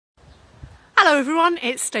Hello everyone,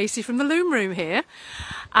 it's Stacey from the Loom Room here,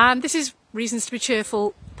 and this is Reasons to be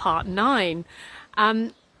Cheerful Part 9.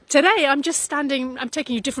 Today I'm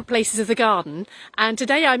taking you different places of the garden, and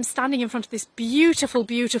today I'm standing in front of this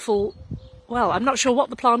beautiful, well, I'm not sure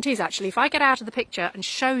what the plant is actually. If I get out of the picture and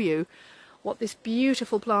show you what this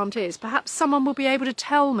beautiful plant is, perhaps someone will be able to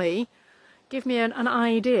tell me, give me an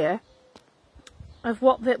idea of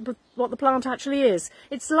what the plant actually is.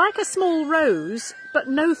 It's like a small rose, but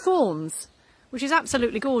no thorns, which is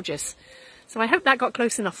absolutely gorgeous. So I hope that got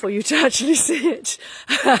close enough for you to actually see it.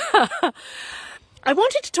 I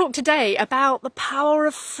wanted to talk today about the power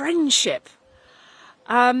of friendship.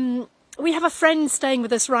 We have a friend staying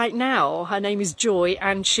with us right now. Her name is Joy,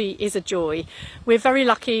 and she is a joy. We're very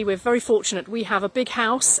lucky, we're very fortunate. We have a big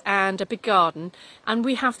house and a big garden, and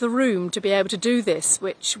we have the room to be able to do this,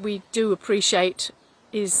 which we do appreciate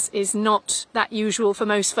is not that usual for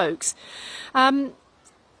most folks.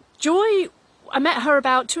 Joy, I met her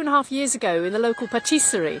about 2.5 years ago in the local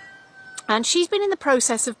patisserie, and she's been in the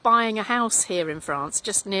process of buying a house here in France,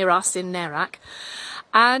 just near us in Nérac,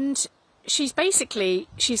 and she's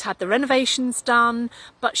had the renovations done,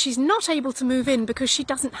 but she's not able to move in because she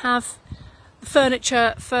doesn't have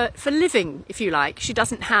furniture for living, if you like. She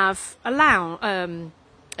doesn't have a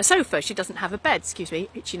sofa, she doesn't have a bed, excuse me,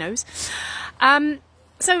 itchy nose.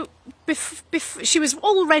 So she was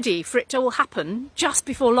all ready for it to all happen just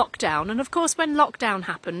before lockdown, and of course when lockdown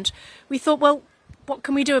happened we thought, well, what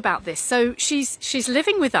can we do about this? So she's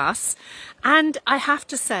living with us, and I have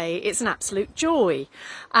to say it's an absolute joy.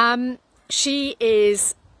 She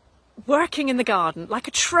is working in the garden like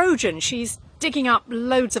a Trojan. She's digging up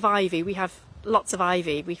loads of ivy. We have lots of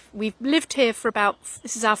ivy. We've lived here for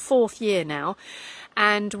this is our 4th year now,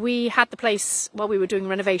 and we had the place while we were doing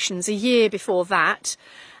renovations a year before that,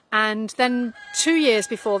 and then 2 years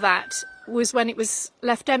before that was when it was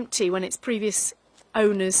left empty, when its previous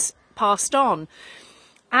owners passed on.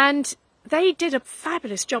 And they did a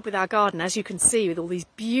fabulous job with our garden, as you can see, with all these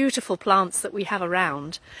beautiful plants that we have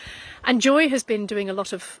around. And Joy has been doing a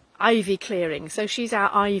lot of ivy clearing, so she's our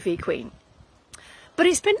ivy queen. But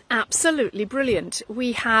it's been absolutely brilliant.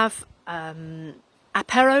 We have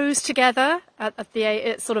apéros together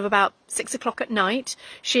at sort of about 6 o'clock at night.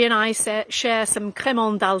 She and I share some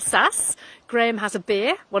crémant d'Alsace. Graham has a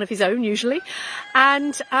beer, one of his own usually,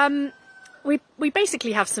 and we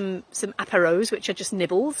basically have some apéros, which are just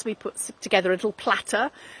nibbles. We put together a little platter.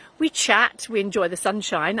 We chat. We enjoy the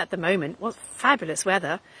sunshine at the moment. What fabulous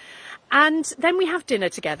weather! And then we have dinner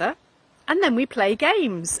together, and then we play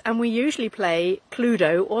games, and we usually play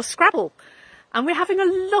Cluedo or Scrabble, and we're having a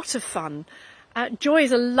lot of fun. Joy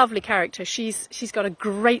is a lovely character. She's got a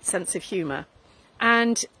great sense of humour,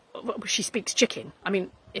 and she speaks chicken. I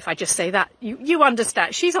mean, if I just say that, you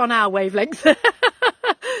understand. She's on our wavelength.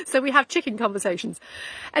 So we have chicken conversations.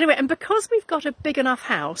 Anyway, and because we've got a big enough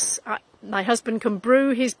house, my husband can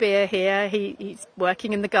brew his beer here. He's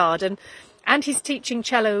working in the garden, and he's teaching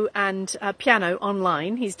cello and piano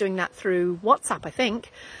online. He's doing that through WhatsApp, I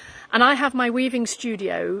think. And I have my weaving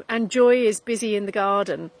studio, and Joy is busy in the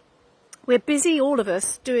garden. We're busy, all of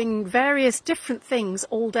us, doing various different things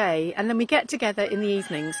all day, and then we get together in the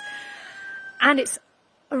evenings, and it's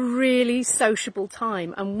a really sociable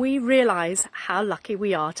time, and we realise how lucky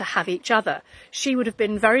we are to have each other. She would have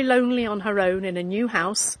been very lonely on her own in a new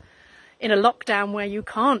house, in a lockdown where you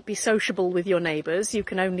can't be sociable with your neighbours. You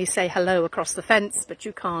can only say hello across the fence, but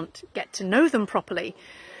you can't get to know them properly.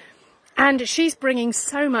 And she's bringing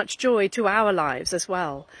so much joy to our lives as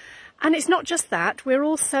well. And it's not just that, we're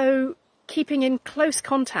also keeping in close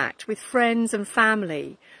contact with friends and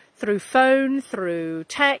family through phone, through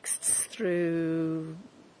texts, through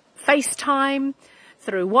FaceTime,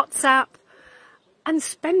 through WhatsApp, and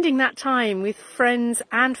spending that time with friends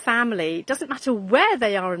and family. It doesn't matter where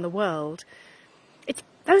they are in the world.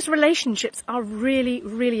 Those relationships are really,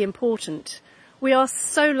 really important. We are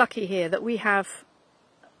so lucky here that we have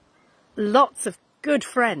lots of good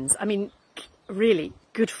friends. I mean, really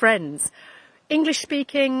good friends.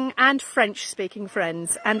 English-speaking and French-speaking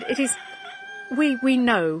friends. And it is, we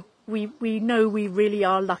know we really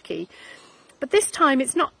are lucky. But this time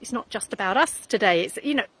it's not just about us today. It's,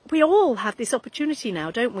 you know, we all have this opportunity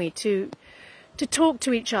now, don't we, to talk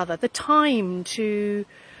to each other, the time to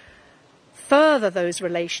further those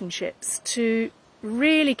relationships, to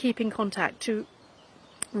really keep in contact, to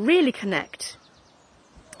really connect.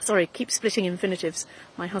 Sorry, keep splitting infinitives.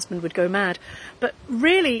 My husband would go mad. But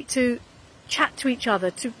really to chat to each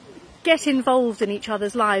other, to get involved in each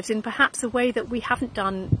other's lives in perhaps a way that we haven't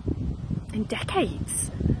done in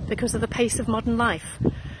decades because of the pace of modern life.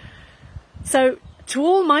 So to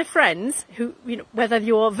all my friends who, you know, whether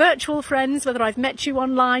you're virtual friends, whether I've met you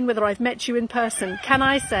online, whether I've met you in person, can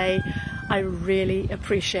I say I really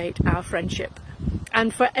appreciate our friendship.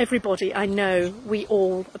 And for everybody, I know we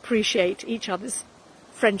all appreciate each other's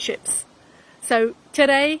friendships. So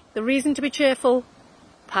today, the reason to be cheerful,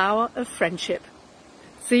 power of friendship.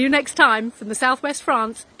 See you next time from the southwest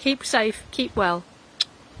France. Keep safe, keep well.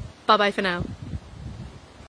 Bye bye for now.